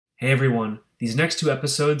Hey everyone, these next two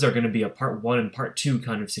episodes are going to be a part 1 and part 2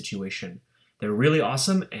 kind of situation. They're really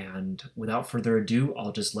awesome, and without further ado,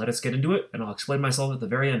 I'll just let us get into it, and I'll explain myself at the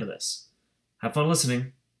very end of this. Have fun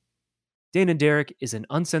listening. Dane and Derek is an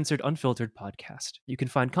uncensored, unfiltered podcast. You can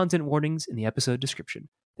find content warnings in the episode description.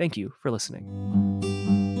 Thank you for listening.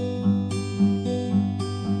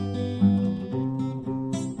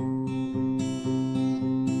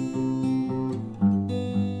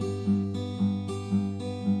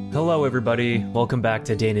 Hello, everybody. Welcome back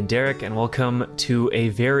to Dane and Derek, and welcome to a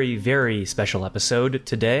very, very special episode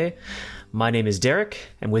today. My name is Derek,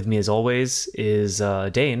 and with me, as always, is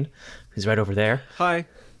Dane, who's right over there. Hi.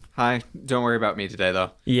 Don't worry about me today,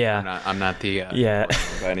 though. Yeah. I'm not the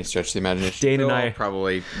by any stretch of the imagination. Dane and I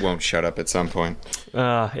probably won't shut up at some point.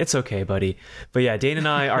 It's okay, buddy. But yeah, Dane and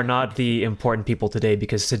I are not the important people today,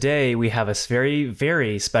 because today we have a very,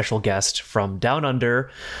 very special guest from down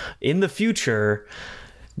under in the future,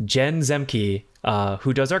 Jen Zemke,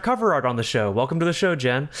 who does our cover art on the show. Welcome to the show,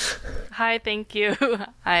 Jen. Hi, thank you.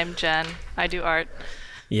 I'm Jen. I do art.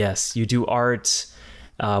 Yes, you do art.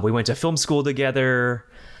 We went to film school together.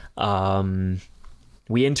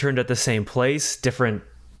 We interned at the same place, different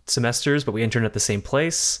semesters, but we interned at the same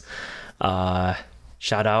place.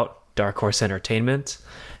 Shout out Dark Horse Entertainment.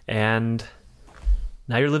 And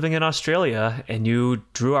now you're living in Australia, and you've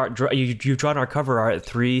drawn our cover art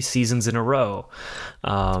 3 seasons in a row.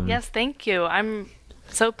 Yes, thank you. I'm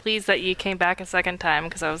so pleased that you came back a second time,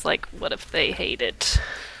 because I was like, what if they hate it?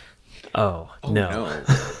 Oh no.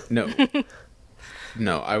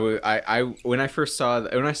 No, I when I saw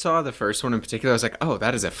the first one in particular, I was like, oh,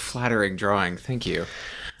 that is a flattering drawing. Thank you.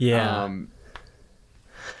 Yeah.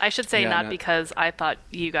 I should say because I thought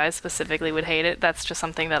you guys specifically would hate it. That's just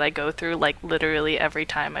something that I go through, like, literally every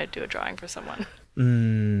time I do a drawing for someone.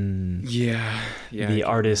 Yeah. The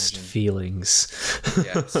artist feelings.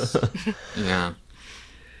 Yes. Yeah.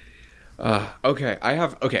 Okay,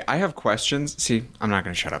 I have questions. See, I'm not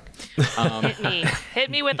going to shut up. Hit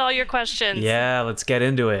me with all your questions. Yeah, let's get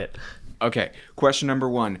into it. Okay, question number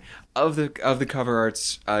 1. Of the cover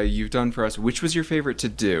arts you've done for us, which was your favorite to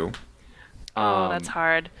do? Oh, that's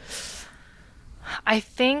hard. I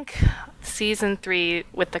think season 3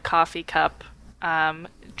 with the coffee cup,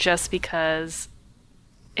 just because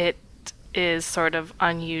it is sort of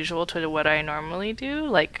unusual to what I normally do.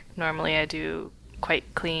 Like, normally I do quite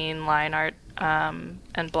clean line art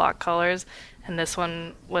and block colors, and this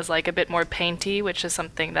one was like a bit more painty, which is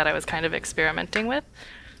something that I was kind of experimenting with.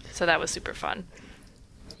 So that was super fun.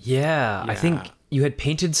 Yeah. I think you had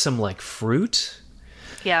painted some like fruit.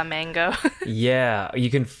 Yeah, mango. Yeah,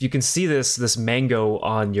 you can see this mango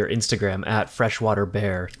on your Instagram at Freshwater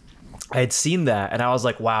Bear. I had seen that, and I was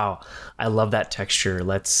like, wow, I love that texture.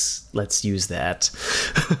 Let's use that.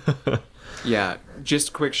 Yeah,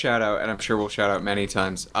 just quick shout out, and I'm sure we'll shout out many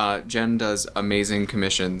times. Jen does amazing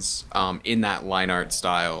commissions in that line art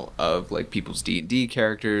style of like people's D&D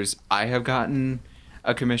characters. I have gotten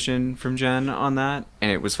a commission from Jen on that,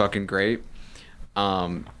 and it was fucking great.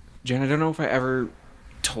 Jen, I don't know if I ever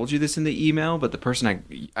told you this in the email, but the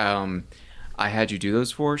person I had you do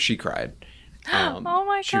those for, she cried. Oh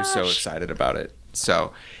my gosh. She was so excited about it.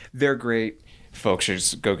 So they're great. Folks should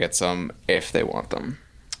just go get some if they want them.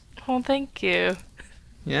 Well, thank you.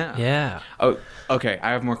 Yeah. Oh, okay.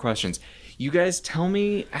 I have more questions. You guys tell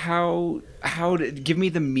me how to give me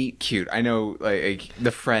the meet cute. I know, like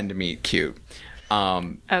the friend meet cute.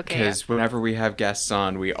 Okay. Because whenever we have guests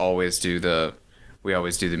on, we always do the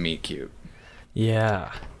meet cute.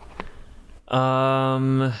 Yeah. Do you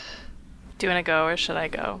want to go, or should I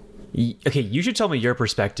go? Okay, you should tell me your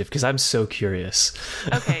perspective, because I'm so curious.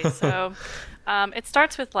 Okay, so it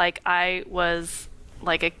starts with, like, I was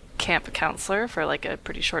like a camp counselor for like a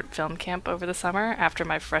pretty short film camp over the summer after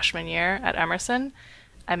my freshman year at Emerson.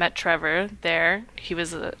 I met Trevor there. He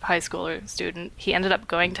was a high schooler student. He ended up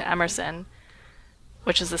going to Emerson,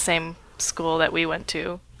 which is the same school that we went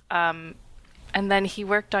to. And then he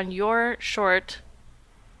worked on your short,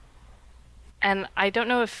 and I don't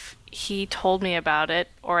know if he told me about it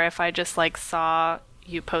or if I just like saw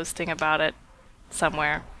you posting about it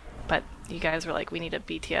somewhere, but you guys were like, we need a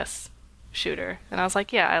BTS shooter, and I was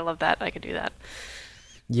like, yeah, I love that, I could do that.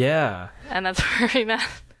 Yeah. And that's where we met.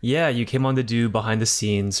 Yeah, you came on to do behind the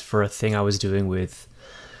scenes for a thing I was doing with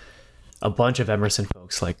a bunch of Emerson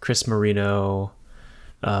folks, like Chris Marino,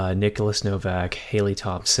 Nicholas Novak, Haley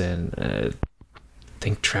Thompson, I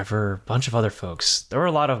think Trevor, a bunch of other folks. There were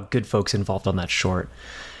a lot of good folks involved on that short.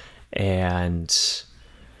 And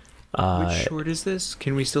which short is this?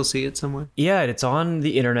 Can we still see it somewhere? Yeah, it's on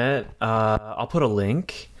the internet. I'll put a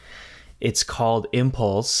link. It's called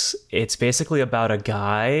Impulse. It's basically about a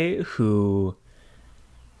guy who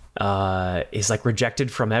is like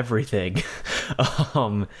rejected from everything.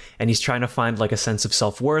 And he's trying to find like a sense of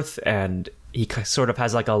self-worth, and he sort of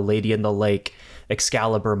has like a Lady in the Lake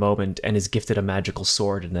Excalibur moment and is gifted a magical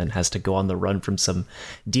sword and then has to go on the run from some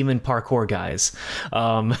demon parkour guys.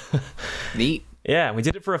 Neat. Yeah, we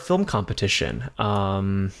did it for a film competition.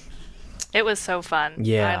 It was so fun.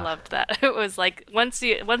 Yeah. I loved that. It was like once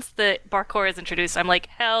the parkour is introduced, I'm like,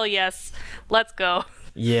 hell yes, let's go.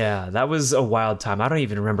 Yeah, that was a wild time. I don't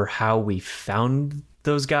even remember how we found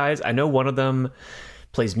those guys. I know one of them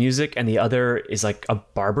plays music and the other is like a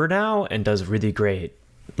barber now and does really great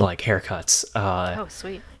like haircuts. Oh,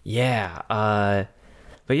 sweet. Yeah.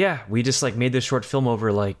 But yeah, we just like made this short film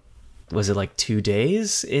over like, was it like 2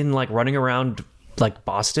 days in like running around like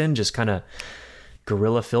Boston, just kind of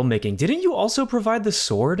guerrilla filmmaking. Didn't you also provide the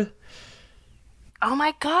sword? Oh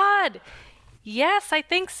my God. Yes, I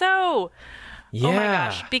think so. Yeah. Oh my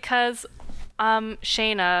gosh. Because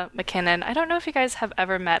Shayna McKinnon, I don't know if you guys have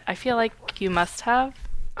ever met. I feel like you must have.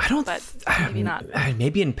 I don't, but maybe not.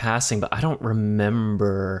 Maybe in passing, but I don't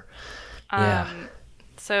remember. Yeah.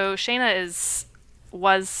 So Shayna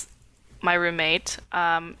was my roommate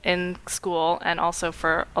in school and also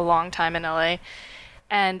for a long time in LA.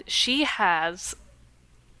 And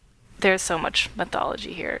there's so much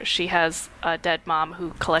mythology here. She has a dead mom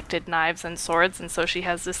who collected knives and swords, and so she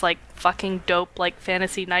has this like fucking dope like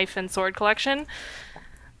fantasy knife and sword collection.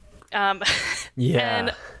 Yeah.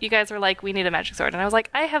 And you guys were like, we need a magic sword. And I was like,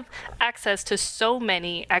 I have access to so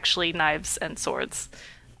many actually knives and swords.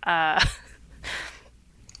 Yeah.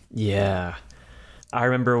 I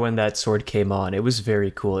remember when that sword came on. It was very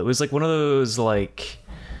cool. It was like one of those like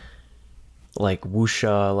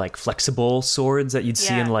wuxia, like flexible swords that you'd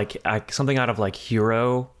see in like something out of like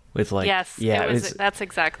Hero with like, yes, yeah, that's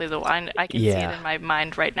exactly the one. I can see it in my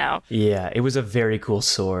mind right now. Yeah, it was a very cool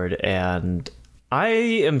sword, and I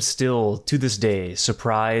am still to this day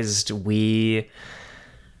surprised because we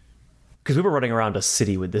were running around a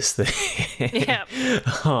city with this thing. Yeah.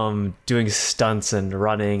 Doing stunts and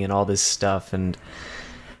running and all this stuff, and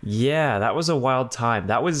yeah, that was a wild time.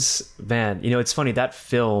 That was, man, it's funny, that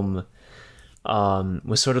film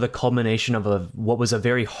was sort of the culmination of what was a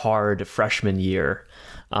very hard freshman year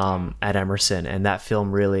at Emerson, and that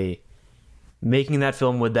film really, making that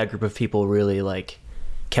film with that group of people really like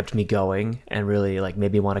kept me going and really like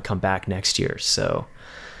made me want to come back next year. So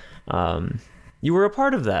you were a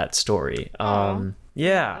part of that story. Yeah,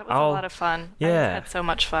 that was a lot of fun. Yeah, I had so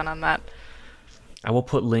much fun on that. I will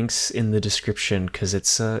put links in the description because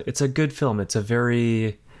it's a good film. It's a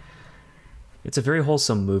very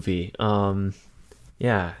wholesome movie.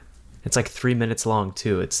 Yeah, it's like 3 minutes long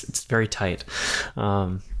too. It's very tight.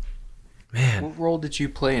 Man, what role did you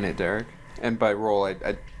play in it, Derek? And by role,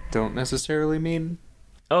 I don't necessarily mean.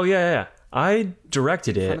 Oh yeah. I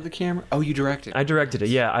directed it. In front of the camera. Oh, you directed. I directed it.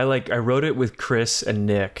 Yeah, I wrote it with Chris and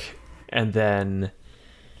Nick, and then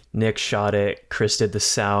Nick shot it. Chris did the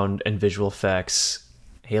sound and visual effects.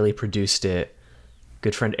 Haley produced it.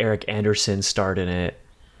 Good friend Eric Anderson starred in it.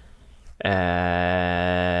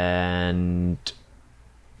 And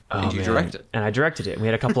you directed. And I directed it. We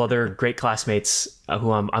had a couple other great classmates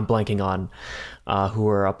who I'm blanking on, who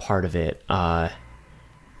were a part of it.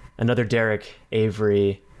 Another Derek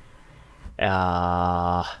Avery, and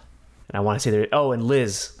I want to say there. Oh, and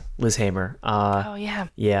Liz Hamer. Oh yeah.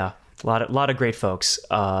 Yeah, a lot of great folks.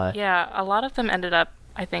 Yeah, a lot of them ended up,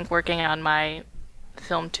 I think, working on my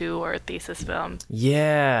film 2 or thesis film.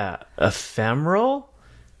 Yeah, Ephemeral.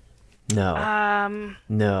 No.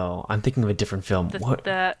 No, I'm thinking of a different film.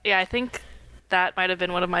 I think that might have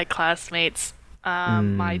been one of my classmates.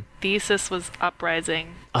 My thesis was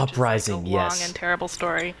Uprising. Uprising, like yes. Long and terrible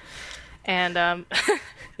story, and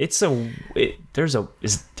there's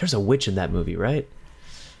a witch in that movie, right?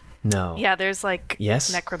 No. Yeah, there's like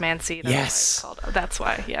necromancy. That's yes. What it's called. That's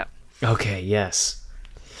why. Yeah. Okay. Yes.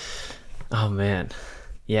 Oh man.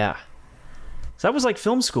 Yeah. So that was like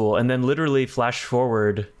film school, and then literally flash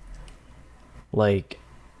forward like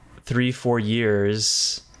 3-4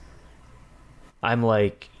 years, I'm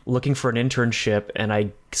like looking for an internship, and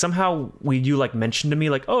you like mentioned to me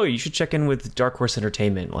like, oh, you should check in with Dark Horse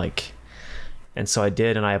Entertainment, like, and so I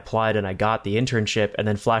did, and I applied and I got the internship, and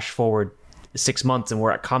then flash forward 6 months and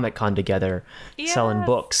we're at Comic-Con together. Yes. Selling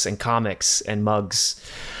books and comics and mugs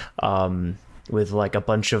with like a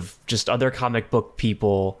bunch of just other comic book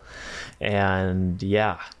people. And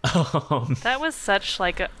yeah. That was such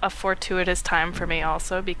like a fortuitous time for me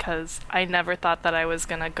also, because I never thought that I was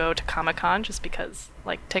gonna go to Comic-Con, just because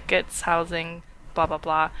like tickets, housing, blah, blah,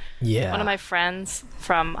 blah. Yeah. One of my friends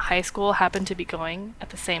from high school happened to be going at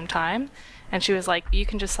the same time. And she was like, you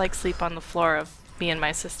can just like sleep on the floor of me and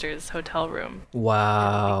my sister's hotel room.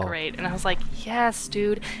 Wow. It'll be great. And I was like, yes,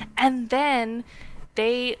 dude. And then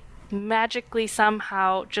they magically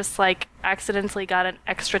somehow just like accidentally got an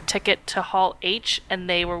extra ticket to Hall H, and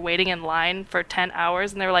they were waiting in line for 10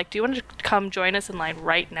 hours. And they were like, do you want to come join us in line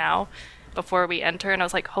right now before we enter? And I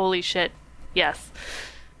was like, holy shit, yes.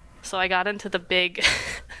 So I got into the big,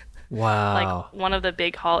 Wow. like one of the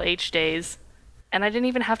big Hall H days. And I didn't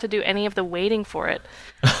even have to do any of the waiting for it.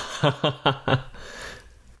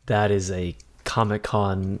 That is a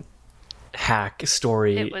Comic-Con hack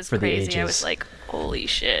story It was for crazy. the ages. I was like, holy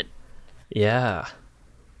shit. Yeah.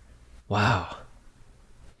 Wow.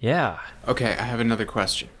 Yeah. Okay, I have another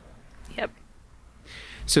question. Yep.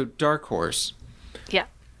 So Dark Horse, Yeah.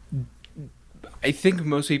 I think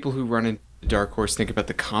most people who run into Dark Horse think about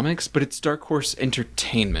the comics, but it's Dark Horse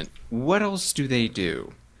Entertainment. What else do they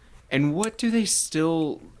do? And what do they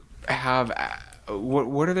still have?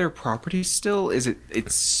 What are their properties still? Is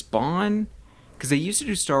it's Spawn? Because they used to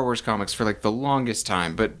do Star Wars comics for like the longest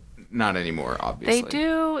time, but not anymore, obviously. They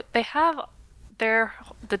do. They have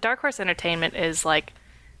the Dark Horse Entertainment is like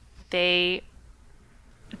they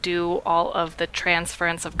do all of the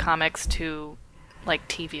transference of comics to like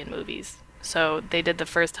TV and movies. So they did the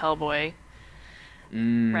first Hellboy,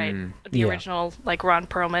 right? The Yeah. original like Ron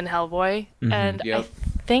Perlman Hellboy, and Yep. I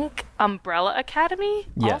think Umbrella Academy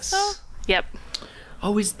Yes. also. Yep.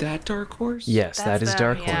 Oh, is that Dark Horse? Yes, that That's is them,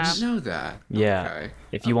 Dark yeah. I Horse. didn't know that. Yeah. Okay.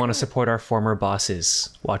 If you want to support our former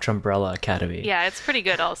bosses, watch Umbrella Academy. Yeah, it's pretty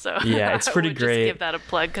good. Also. Yeah, it's pretty I would great. Just give that a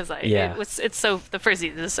plug because Yeah. it's so the first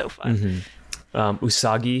season is so fun.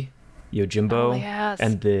 Usagi Yojimbo Oh, yes.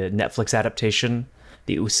 and the Netflix adaptation,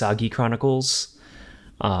 the Usagi Chronicles.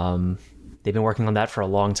 They've been working on that for a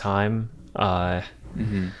long time.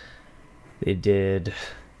 They did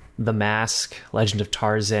The Mask, Legend of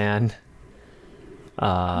Tarzan. Oh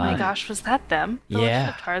my gosh, was that them? The Legend Yeah,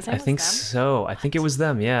 of Tarzan I was think them? so. I think it was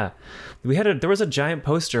them. Yeah, there was a giant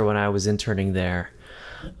poster when I was interning there.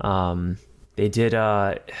 They did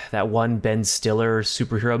that one Ben Stiller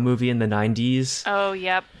superhero movie in the 90s. Oh,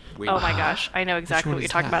 yep. Wait, Oh my gosh, I know exactly one what you're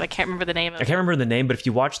is talking that? about. I can't remember the name of I it. can't remember the name, but if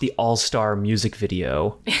you watch the All-Star music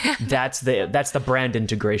video, that's the brand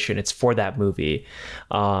integration. It's for that movie.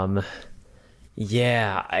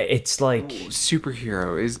 Yeah, it's like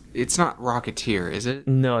Superhero it's not Rocketeer, is it?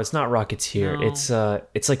 no, it's not Rocketeer. No.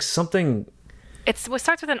 It's like something. It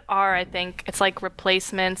starts with an R, I think. It's like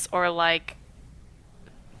replacements or like,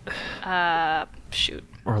 shoot,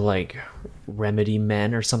 Or like Remedy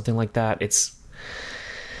Men or something like that. It's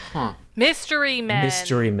Mystery Men.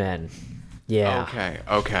 Mystery Men. Yeah.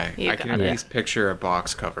 Okay. You I can got at it. least picture a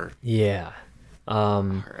box cover. Yeah. All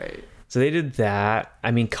right. So they did that.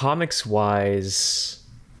 I mean, comics wise,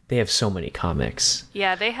 they have so many comics.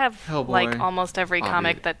 Yeah, they have Hellboy, like almost every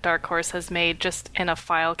comic obvious. that Dark Horse has made just in a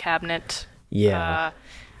file cabinet. Yeah.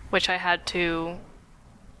 Which I had to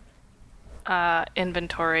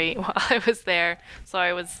inventory while I was there, so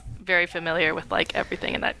I was very familiar with like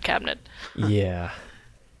everything in that cabinet. Yeah.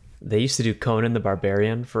 They used to do Conan the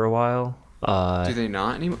Barbarian for a while. Do they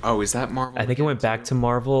not anymore? Oh, is that Marvel? I think it went back to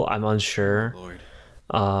Marvel. I'm unsure. Lord.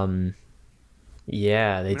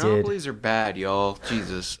 Yeah, they did. Monopolies are bad, y'all.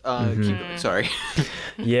 Jesus. Keep going. Sorry.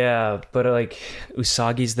 Yeah, but like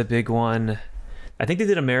Usagi's the big one. I think they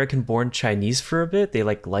did American Born Chinese for a bit. They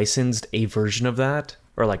like licensed a version of that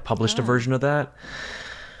or like published a version of that.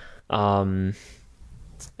 And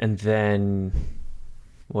then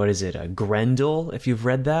what is it? Grendel, if you've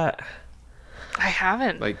read that. I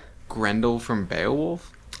haven't. Like Grendel from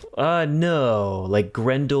Beowulf? No, like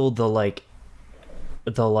Grendel the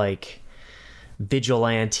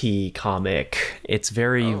vigilante comic. It's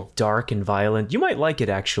very dark and violent. You might like it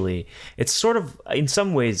actually. It's sort of in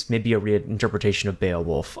some ways maybe a reinterpretation of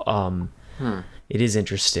Beowulf. It is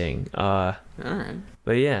interesting. All right.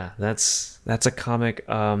 But yeah, that's a comic.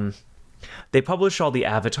 They publish all the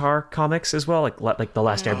Avatar comics as well, like the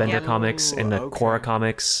Last Airbender comics and the okay. Korra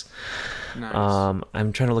comics. Nice.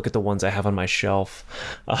 I'm trying to look at the ones I have on my shelf.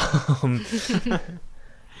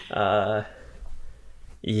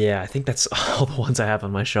 Yeah, I think that's all the ones I have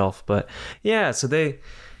on my shelf. But yeah,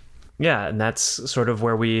 and that's sort of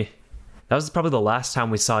where that was probably the last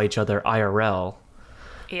time we saw each other IRL.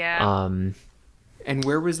 yeah. And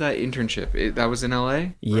where was that internship? That was in LA?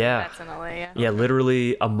 Yeah. That's in LA, yeah. Yeah,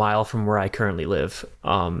 literally a mile from where I currently live.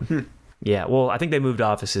 Yeah, well, I think they moved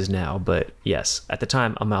offices now, but yes, at the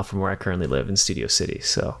time, a mile from where I currently live in Studio City.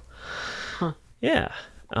 So, yeah.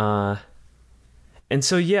 And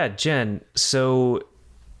so, yeah, Jen, so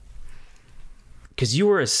because you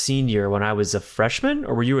were a senior when I was a freshman,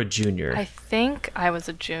 or were you a junior? I think I was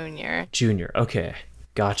a junior. Junior. Okay.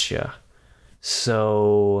 Gotcha.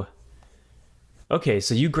 So, okay.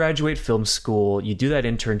 So you graduate film school, you do that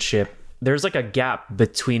internship. There's like a gap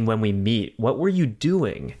between when we meet. What were you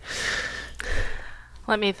doing?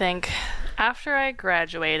 Let me think. After I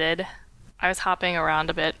graduated, I was hopping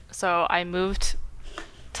around a bit. So I moved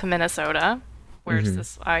to Minnesota, where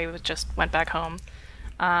I just went back home.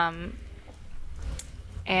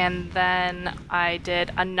 And then I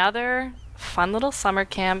did another fun little summer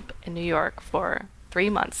camp in New York for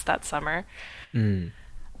 3 months that summer.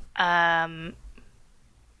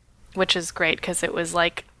 Which is great because it was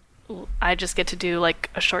like I just get to do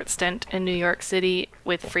like a short stint in New York City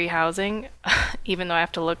with free housing, even though I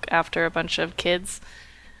have to look after a bunch of kids.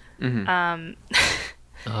 And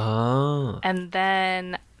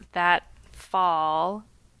then that fall,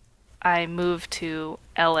 I moved to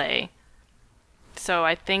LA. So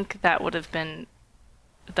I think that would have been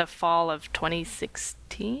the fall of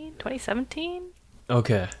 2017?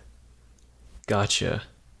 Okay. Gotcha.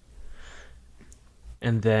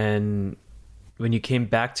 And then when you came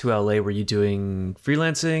back to LA, were you doing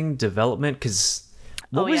freelancing, development? Because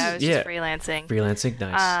I was just freelancing. Freelancing,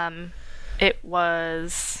 nice. It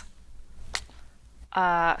was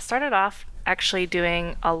started off actually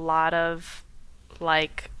doing a lot of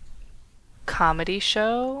like comedy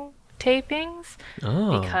show tapings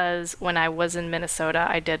because when I was in Minnesota,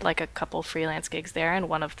 I did like a couple freelance gigs there, and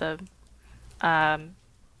one of the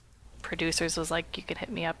producers was like, you can hit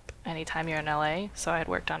me up anytime you're in LA. So I had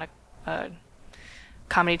worked on a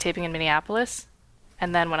comedy taping in Minneapolis,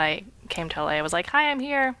 and then when I came to LA, I was like, hi, I'm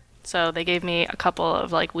here. So they gave me a couple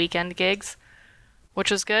of like weekend gigs, which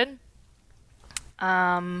was good.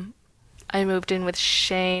 I moved in with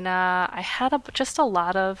Shayna. I had just a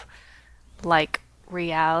lot of like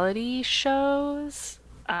reality shows,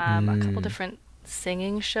 a couple different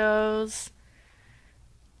singing shows.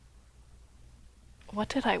 What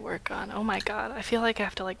did I work on? Oh my god, I feel like I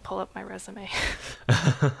have to like pull up my resume.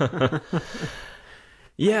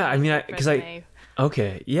 Yeah, I mean,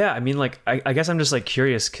 okay, yeah, I mean, like, I guess I'm just like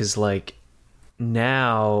curious because like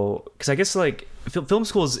now, because I guess like film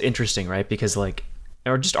school is interesting, right? Because like,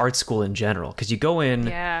 or just art school in general, because you go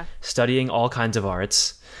in studying all kinds of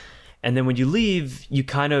arts, and then when you leave, you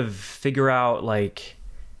kind of figure out like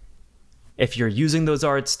if you're using those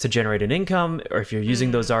arts to generate an income, or if you're using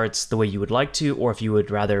those arts the way you would like to, or if you would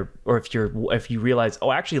rather, or if you realize, oh,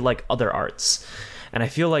 I actually like other arts. And I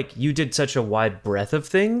feel like you did such a wide breadth of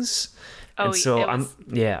things. Oh, and so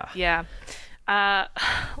Yeah.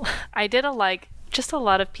 I did just a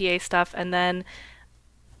lot of PA stuff, and then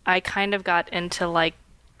I kind of got into like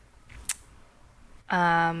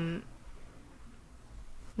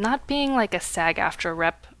not being like a SAG-AFTRA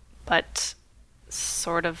rep, but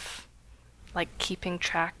sort of like keeping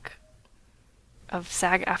track of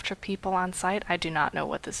SAG-AFTRA people on site. I do not know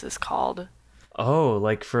what this is called. Oh,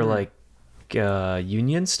 like for like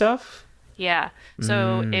union stuff? Yeah.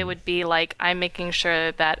 So it would be like I'm making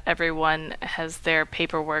sure that everyone has their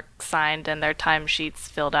paperwork signed and their timesheets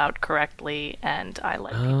filled out correctly, and I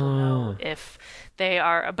let people know if they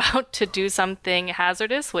are about to do something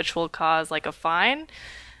hazardous, which will cause like a fine.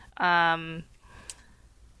 So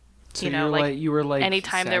you were like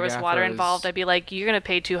anytime there was water involved, I'd be like, you're gonna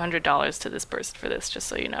pay $200 to this person for this, just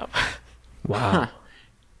so you know. Wow.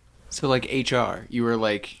 So like HR, you were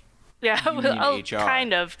like HR.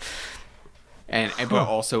 Kind of. But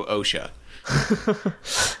also OSHA.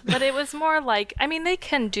 But it was more like, I mean, they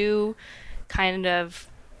can do kind of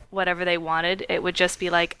whatever they wanted. It would just be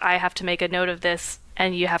like, I have to make a note of this,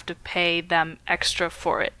 and you have to pay them extra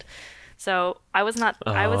for it. So I was not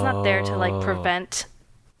there to like prevent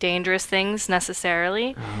dangerous things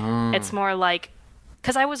necessarily. It's more like,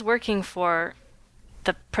 because I was working for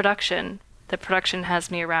the production has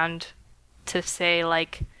me around to say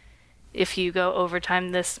like, if you go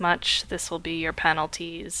overtime this much, this will be your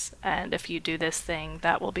penalties, and if you do this thing,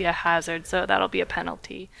 that will be a hazard, so that'll be a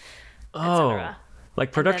penalty, etc.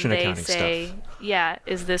 Like production accounting stuff. Yeah,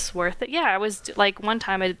 is this worth it? Yeah, I was like, one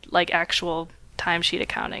time I did like actual timesheet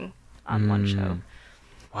accounting on one show.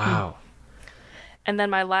 Wow. And then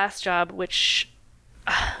my last job, which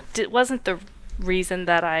wasn't the reason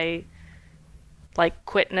that I like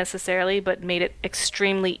quit necessarily, but made it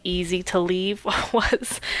extremely easy to leave,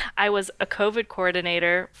 was I was a COVID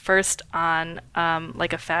coordinator, first on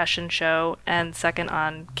like a fashion show, and second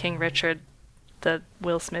on King Richard, the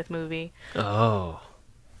Will Smith movie. Oh.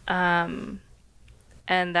 And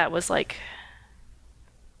that was like,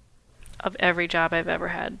 of every job I've ever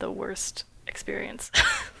had, the worst experience.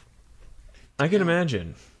 I can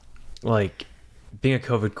imagine. Like, being a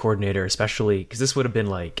COVID coordinator, especially because this would have been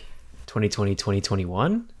like 2020,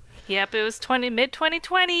 2021. Yep, it was mid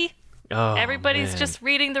 2020. Oh, Everybody's man. just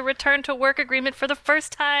reading the return to work agreement for the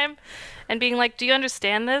first time and being like, do you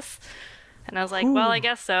understand this? And I was like, well, I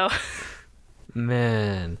guess so.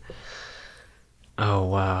 Man. Oh,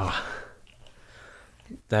 wow.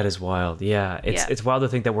 That is wild. Yeah, it's wild to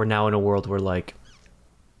think that we're now in a world where, like,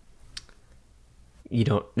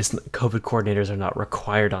 COVID coordinators are not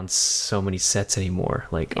required on so many sets anymore,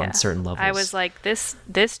 like on certain levels. I was like, this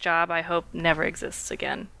job I hope never exists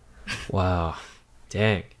again. Wow.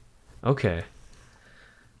 Dang. Okay.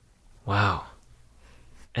 Wow.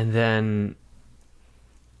 And then,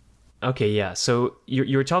 okay, yeah. So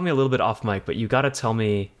you were telling me a little bit off mic, but you got to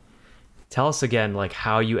tell us again, like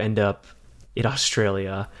how you end up in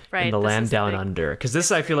Australia, in the land down under. Because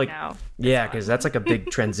this, I feel like, yeah, because that's like a big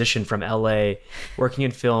transition from LA, working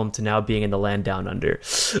in film, to now being in the land down under.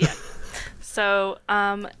 Yeah. So,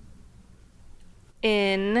 I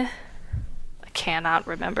cannot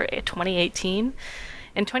remember, 2018.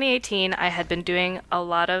 In 2018, I had been doing a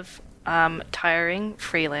lot of tiring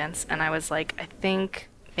freelance, and I was like, I think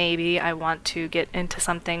maybe I want to get into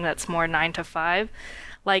something that's more 9 to 5.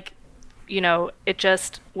 Like, it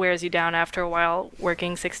just wears you down after a while,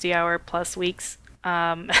 working 60-hour plus weeks.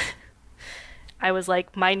 I was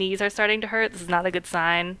like, my knees are starting to hurt. This is not a good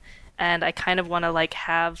sign. And I kind of want to, like,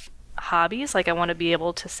 have hobbies. Like, I want to be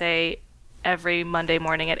able to say every Monday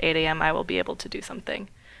morning at 8 a.m. I will be able to do something.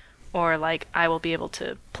 Or, like, I will be able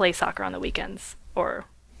to play soccer on the weekends, or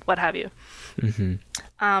what have you.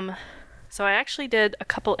 Mm-hmm. So I actually did a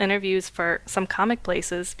couple interviews for some comic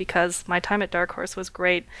places because my time at Dark Horse was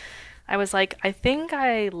great. I was like, I think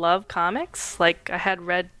I love comics. Like, I had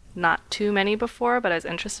read not too many before, but I was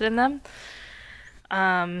interested in them.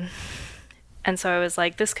 And so I was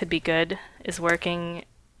like, this could be good, is working,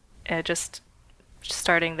 just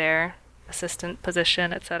starting there, assistant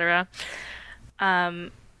position, etc.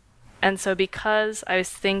 And so because I was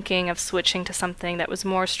thinking of switching to something that was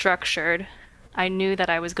more structured, I knew that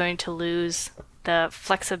I was going to lose the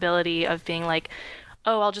flexibility of being like,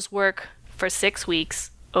 oh, I'll just work for 6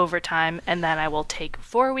 weeks overtime, and then I will take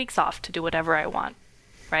 4 weeks off to do whatever I want,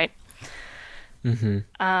 right?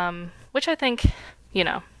 Mm-hmm. Which I think,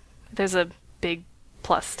 there's a big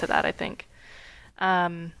plus to that, I think.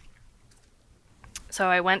 So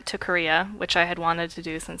I went to Korea, which I had wanted to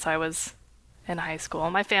do since I was in high school.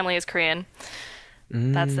 My family is Korean.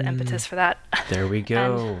 That's the impetus for that. There we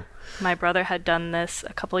go. And my brother had done this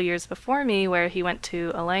a couple years before me, where he went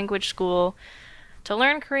to a language school to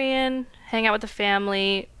learn Korean, hang out with the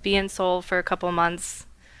family, be in Seoul for a couple months,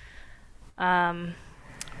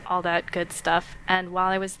 all that good stuff. And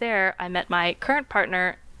while I was there, I met my current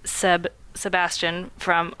partner, Sebastian,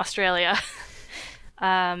 from Australia.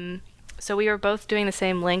 So we were both doing the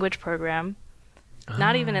same language program,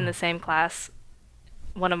 not even in the same class.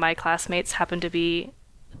 One of my classmates happened to be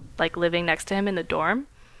like living next to him in the dorm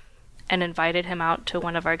and invited him out to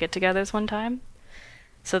one of our get-togethers one time.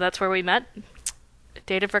 So that's where we met.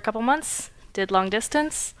 Dated for a couple months, did long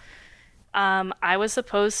distance. I was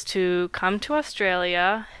supposed to come to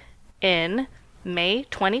Australia in May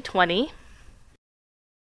 2020.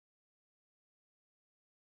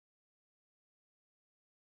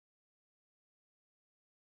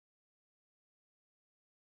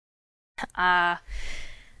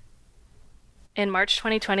 In March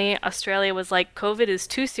 2020, Australia was like, COVID is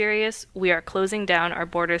too serious. We are closing down our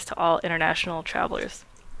borders to all international travelers.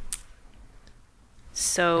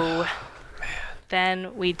 So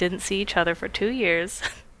then we didn't see each other for 2 years.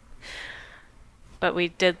 But we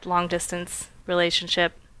did long distance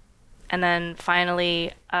relationship. And then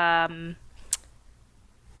finally, I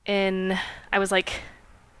was like,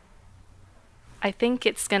 I think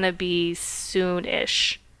it's going to be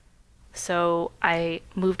soon-ish. So I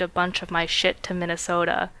moved a bunch of my shit to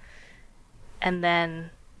Minnesota. And then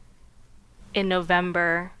in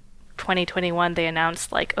November 2021, they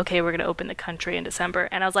announced, like, okay, we're going to open the country in December.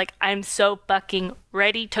 And I was like, I'm so fucking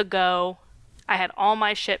ready to go. I had all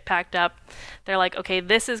my shit packed up. They're like, okay,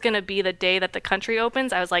 this is going to be the day that the country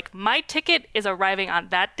opens. I was like, my ticket is arriving on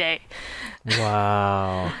that day.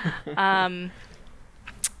 Wow.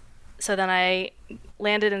 So then I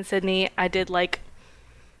landed in Sydney. I did like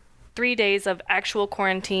 3 days of actual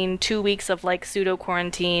quarantine, 2 weeks of like pseudo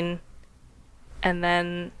quarantine, and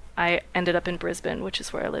then I ended up in Brisbane, which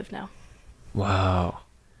is where I live now. Wow.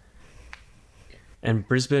 And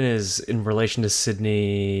Brisbane is in relation to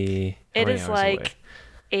Sydney. It is like away?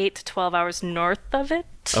 8 to 12 hours north of it.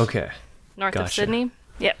 Okay. North of Sydney.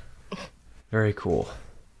 Yep. Very cool.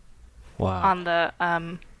 Wow. On the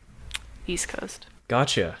East Coast.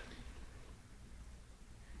 Gotcha.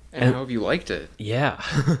 And how have you liked it? Yeah.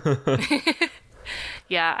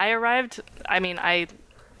 Yeah, I arrived. I mean, I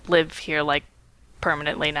live here like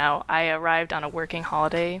permanently now. I arrived on a working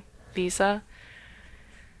holiday visa.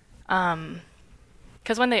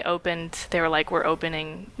 Because when they opened, they were like, we're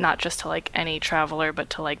opening not just to like any traveler, but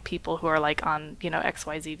to like people who are like on, you know,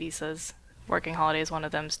 XYZ visas. Working holiday is one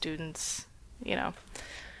of them, students, you know.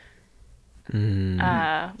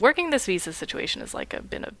 Working this visa situation has like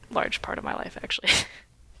been a large part of my life, actually.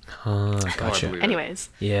 Gotcha. Anyways,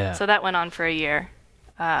 Yeah. so that went on for a year.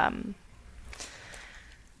 And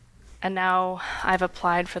now I've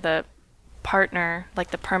applied for the partner,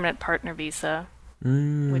 like the permanent partner visa,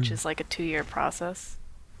 which is like a 2-year process.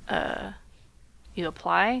 You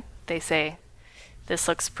apply, they say, this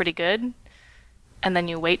looks pretty good. And then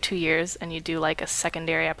you wait 2 years and you do like a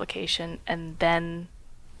secondary application, and then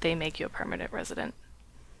they make you a permanent resident.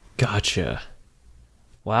 Gotcha.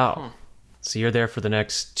 Wow. So you're there for the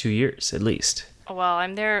next 2 years, at least. Well,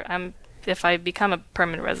 I'm there. If I become a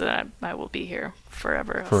permanent resident, I will be here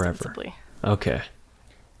forever. Ostensibly. Okay.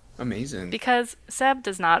 Amazing. Because Seb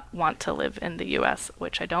does not want to live in the U.S.,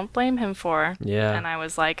 which I don't blame him for. Yeah. And I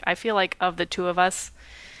was like, I feel like of the two of us,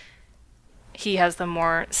 he has the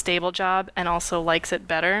more stable job and also likes it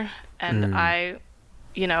better. And I,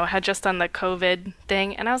 you know, had just done the COVID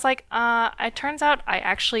thing, and I was like, it turns out I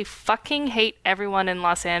actually fucking hate everyone in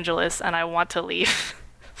Los Angeles, and I want to leave.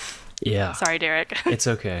 Yeah. Sorry, Derek. It's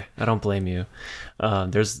okay. I don't blame you.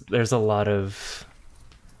 There's a lot of,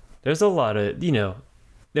 you know,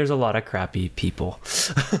 there's a lot of crappy people.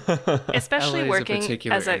 Especially LA is working a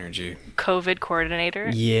particular as a energy. COVID coordinator.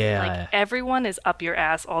 Yeah. Like, everyone is up your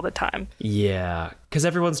ass all the time. Yeah. Because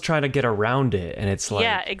everyone's trying to get around it, and it's like...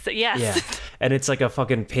 Yeah, yes. Yeah. And it's like a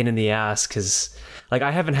fucking pain in the ass, because, like,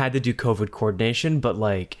 I haven't had to do COVID coordination, but,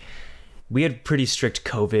 like, we had pretty strict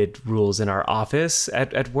COVID rules in our office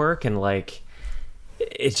at work, and, like,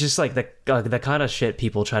 it's just, like, the kind of shit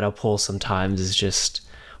people try to pull sometimes is just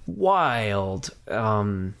wild.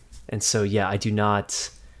 And so, yeah, I do not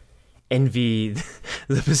envy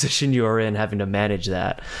the position you are in, having to manage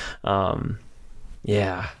that.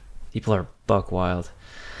 Yeah, people are buck wild.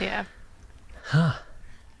 Yeah.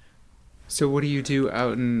 So what do you do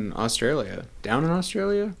out in Australia? Down in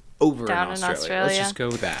Australia? Over Down in in Australia. Australia. Let's just go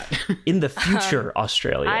with that. In the future,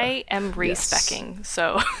 Australia. I am respecking,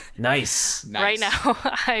 so Nice. right now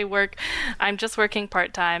I'm just working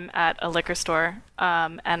part-time at a liquor store,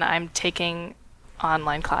 and I'm taking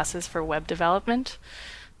online classes for web development.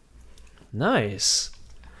 Nice.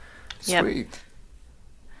 Yep. Sweet.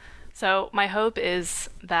 So my hope is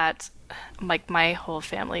that, like, my whole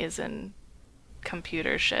family is in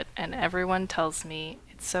computer shit, and everyone tells me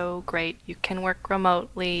it's so great, you can work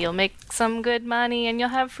remotely, you'll make some good money, and you'll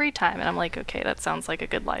have free time. And I'm like, okay, that sounds like a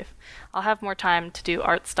good life. I'll have more time to do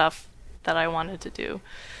art stuff that I wanted to do.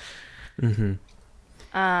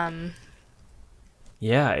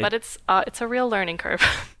 Yeah. But it's a real learning curve.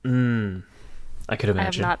 I could I have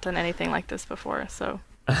imagine. not done anything like this before, so.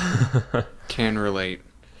 Can relate.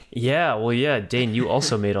 Yeah, well, yeah, Dane, you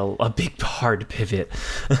also made a big hard pivot.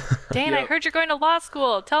 Dane, I Yep. heard you're going to law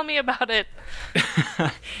school. Tell me about it.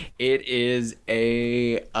 It is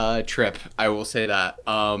a trip. I will say that.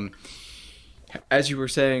 As you were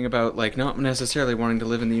saying about, like, not necessarily wanting to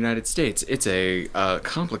live in the United States, it's a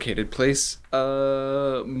complicated place,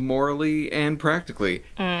 morally and practically.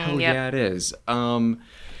 Hell yep. yeah, it is. And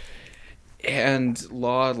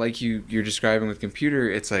law, like you're describing with computer,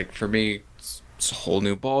 it's like, for me, it's a whole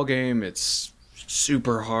new ball game. It's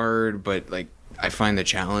super hard, but, like, I find the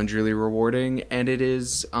challenge really rewarding, and it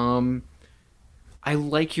is. I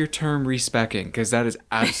like your term respecking, because that is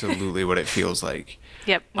absolutely what it feels like.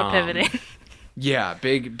 Yep, we're pivoting. Yeah,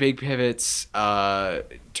 big pivots.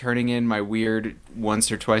 Turning in my weird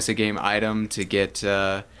once or twice a game item to get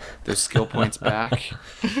those skill points back.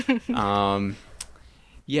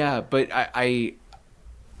 Yeah, but I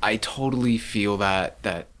totally feel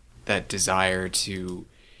that desire to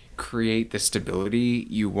create the stability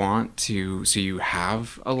you want to, so you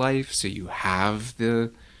have a life, so you have the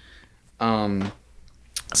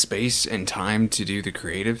space and time to do the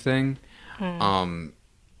creative thing.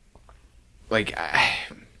 Like,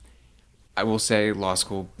 I will say law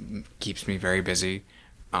school keeps me very busy,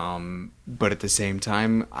 but at the same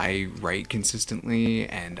time, I write consistently,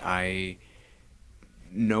 and I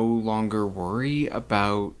no longer worry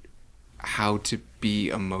about how to be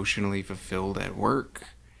emotionally fulfilled at work.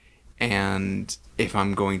 And if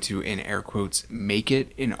I'm going to, in air quotes, make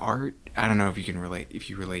it in art, I don't know if you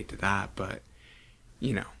relate to that, but,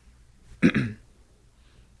 you know.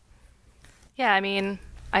 Yeah, I mean,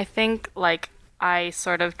 I think, like, I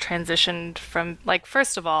sort of transitioned from, like,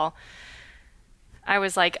 first of all, I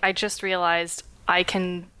was like, I just realized I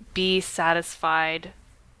can be satisfied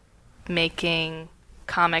making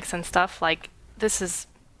comics and stuff. Like, this is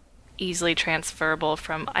easily transferable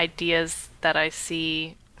from ideas that I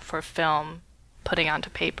see for film putting onto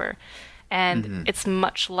paper. And it's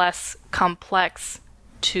much less complex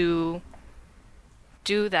to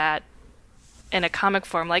do that in a comic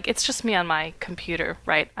form. Like, it's just me on my computer,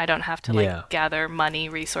 right? I don't have to like gather money,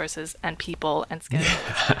 resources, and people and schedules.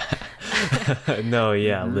 No,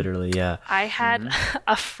 yeah, literally, yeah. I had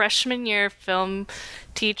a freshman year film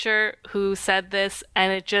teacher who said this,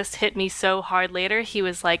 and it just hit me so hard later. He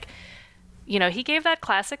was like, you know, he gave that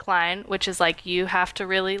classic line, which is like, you have to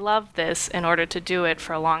really love this in order to do it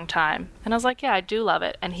for a long time. And I was like, yeah, I do love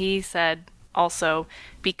it. And he said also,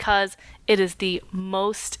 because it is the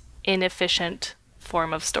most inefficient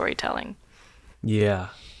form of storytelling. Yeah.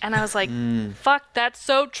 And I was like, fuck, that's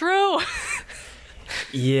so true.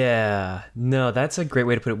 Yeah. No, that's a great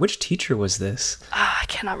way to put it. Which teacher was this? I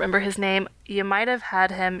cannot remember his name. You might have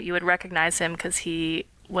had him. You would recognize him because he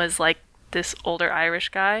was like this older Irish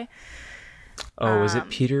guy. Oh, was it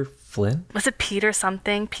Peter Flynn? Was it Peter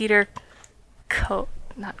something? Peter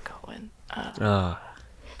not Cohen.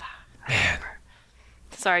 Man.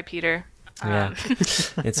 Sorry, Peter. Yeah.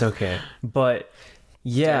 It's okay. But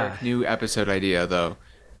yeah. Derek, new episode idea though.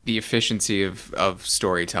 The efficiency of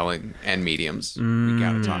storytelling and mediums. We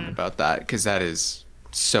gotta talk about that because that is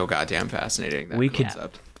so goddamn fascinating. That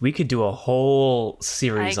concept. We could do a whole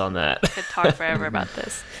series on that. I could talk forever about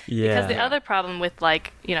this. Yeah. Because the other problem with,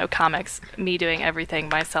 like, you know, comics, me doing everything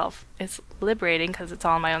myself, is liberating because it's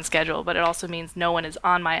all on my own schedule, but it also means no one is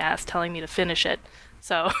on my ass telling me to finish it.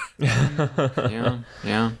 So. Yeah.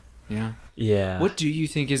 What do you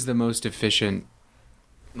think is the most efficient,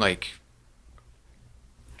 like,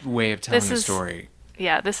 way of telling a story?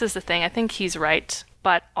 Yeah, this is the thing. I think he's right,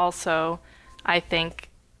 but also I think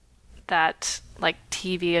that, like,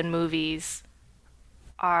 TV and movies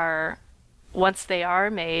are, once they are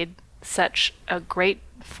made, such a great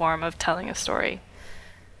form of telling a story.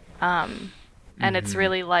 And it's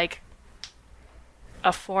really like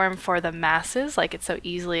a form for the masses, like it's so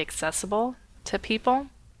easily accessible to people.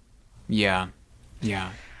 Yeah.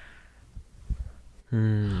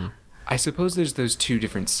 I suppose there's those two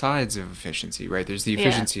different sides of efficiency, right? There's the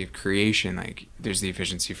efficiency of creation, like there's the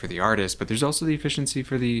efficiency for the artist, but there's also the efficiency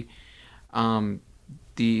for the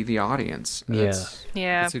audience.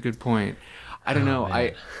 That's a good point. I don't know.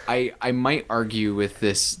 Man. I might argue with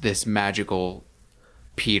this magical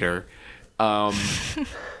Peter,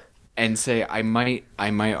 and say I might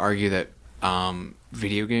argue that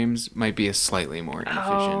video games might be a slightly more efficient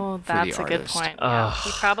for the artist. That's a good point. Yeah.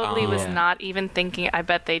 He probably was not even thinking. I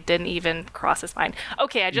bet they didn't even cross his mind.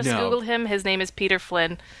 Okay, I just Googled him. His name is Peter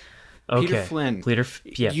Flynn. Okay. Peter Flynn. You Peter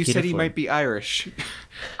said he Flynn. might be Irish.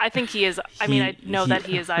 I think he is. I mean, I know that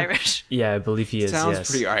he is Irish. Yeah, I believe he is. Sounds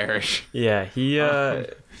pretty Irish. Yeah, he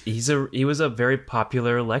was a very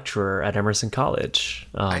popular lecturer at Emerson College.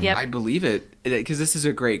 I believe it because this is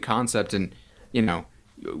a great concept, and you know,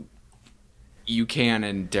 you can,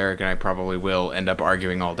 and Derek and I probably will end up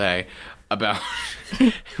arguing all day about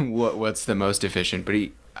what's the most efficient. But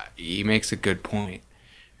he makes a good point.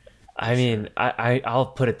 I mean, I'll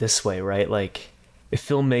put it this way, right? Like, if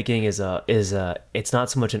filmmaking is it's not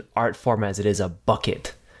so much an art form as it is a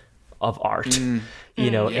bucket of art.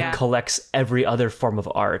 It collects every other form of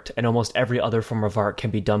art, and almost every other form of art can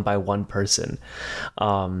be done by one person.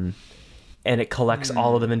 And it collects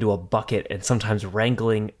all of them into a bucket, and sometimes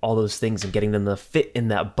wrangling all those things and getting them to fit in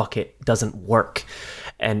that bucket doesn't work.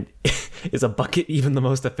 And is a bucket even the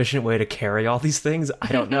most efficient way to carry all these things? I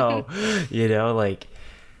don't know. Yeah,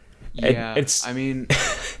 I mean,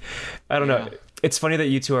 I don't know. It's funny that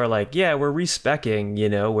you two are like, yeah, we're respecing,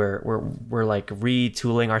 we're like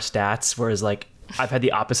retooling our stats. Whereas like I've had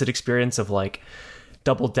the opposite experience of like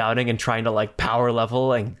double downing and trying to like power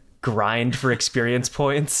level and grind for experience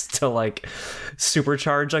points to like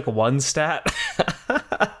supercharge like one stat.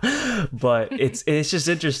 But it's just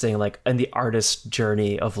interesting, like in the artist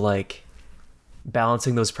journey of like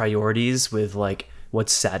balancing those priorities with like what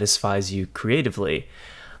satisfies you creatively.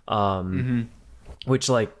 Which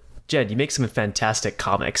like Jed, you make some fantastic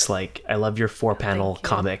comics. Like I love your 4-panel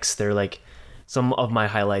comics. They're like some of my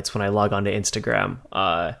highlights when I log on to Instagram.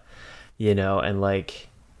 And like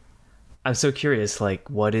I'm so curious, like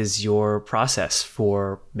what is your process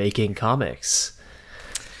for making comics?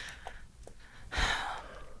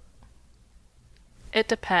 It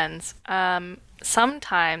depends.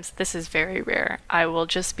 Sometimes, this is very rare, I will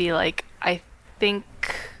just be like, I think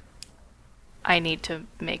I need to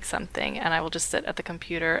make something, and I will just sit at the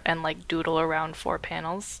computer and like doodle around 4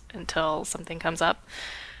 panels until something comes up.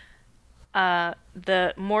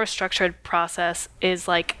 The more structured process is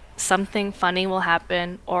like something funny will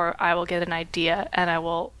happen, or I will get an idea and I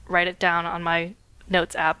will write it down on my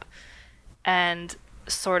notes app and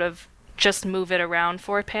sort of just move it around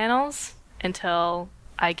 4 panels until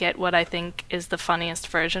I get what I think is the funniest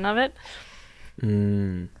version of it.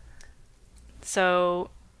 So,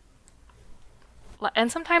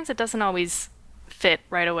 and sometimes it doesn't always fit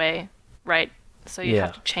right away, right? So you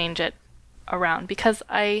have to change it around, because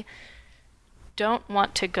I don't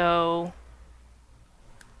want to go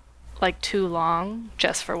like too long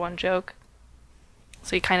just for one joke.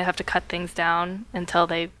 So you kind of have to cut things down until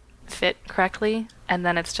they fit correctly, and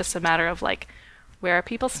then it's just a matter of like, where are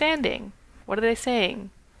people standing? What are they saying?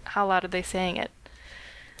 How loud are they saying it?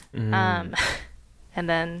 And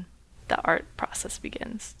then the art process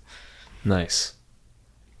begins. Nice.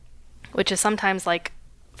 Which is sometimes like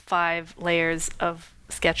 5 layers of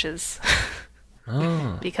sketches.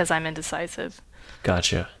 Because I'm indecisive.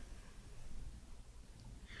 Gotcha.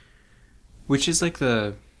 Which is like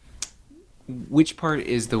which part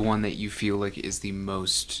is the one that you feel like is the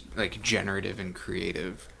most like generative and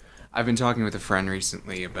creative? I've been talking with a friend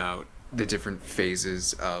recently about the different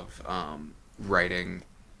phases of writing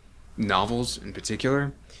novels in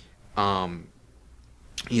particular.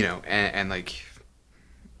 You know, and like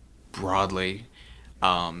broadly,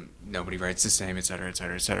 nobody writes the same, et cetera, et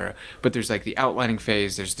cetera, et cetera. But there's like the outlining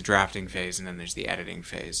phase, there's the drafting phase, and then there's the editing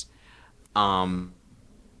phase.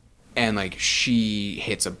 And like she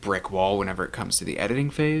hits a brick wall whenever it comes to the editing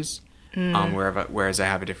phase. Whereas I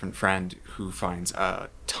have a different friend who finds a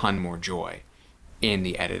ton more joy in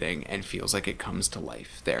the editing and feels like it comes to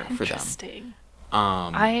life there for them. Interesting.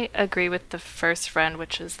 I agree with the first friend,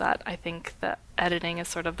 which is that I think the editing is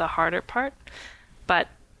sort of the harder part. But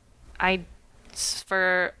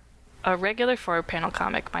for a regular 4-panel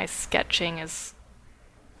comic, my sketching is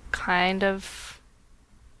kind of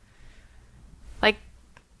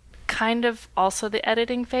also the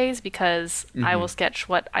editing phase, because I will sketch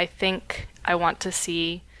what I think I want to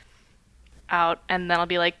see out, and then I'll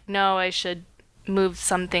be like, no, I should move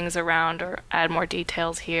some things around or add more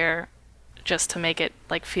details here just to make it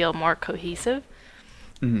like feel more cohesive.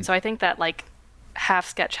 So I think that like half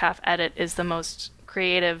sketch, half edit is the most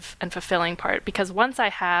creative and fulfilling part, because once I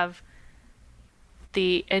have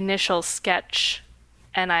the initial sketch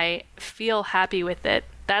and I feel happy with it,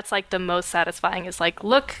 that's like the most satisfying. Is like,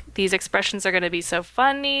 look, these expressions are going to be so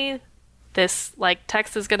funny, this like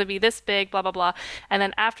text is going to be this big, blah blah blah. And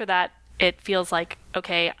then after that, it feels like,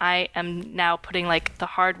 okay, I am now putting like the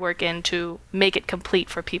hard work in to make it complete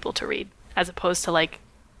for people to read, as opposed to like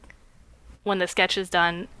when the sketch is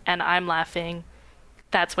done and I'm laughing,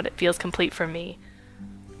 that's when it feels complete for me.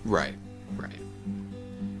 Right.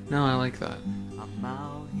 No, I like that.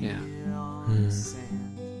 Yeah.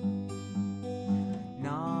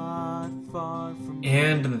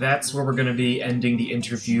 And that's where we're going to be ending the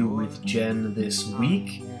interview with Jen this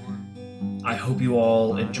week. I hope you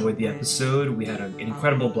all enjoyed the episode. We had an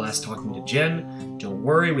incredible blast talking to Jen. Don't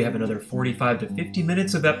worry, we have another 45 to 50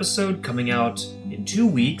 minutes of episode coming out in 2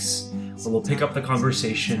 weeks, where we'll pick up the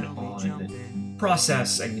conversation on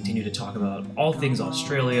process and continue to talk about all things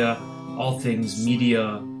Australia, all things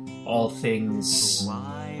media, all things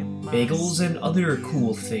bagels, and other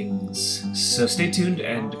cool things. So stay tuned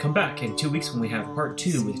and come back in 2 weeks when we have part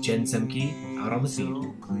 2 with Jen Zemke out on the feed.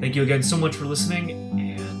 Thank you again so much for listening,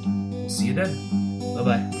 and we'll see you then.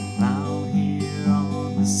 Bye-bye. Out here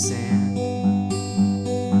on the sand,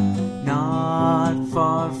 not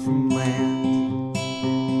far from land.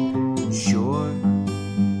 Sure,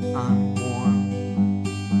 I'm warm,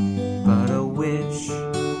 but I wish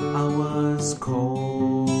I was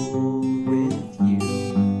cold with you.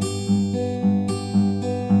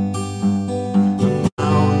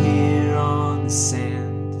 Out here on the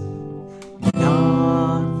sand,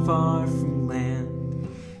 not far from land.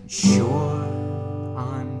 Sure,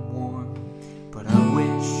 I'm warm, but I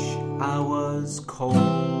wish I was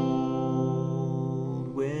cold.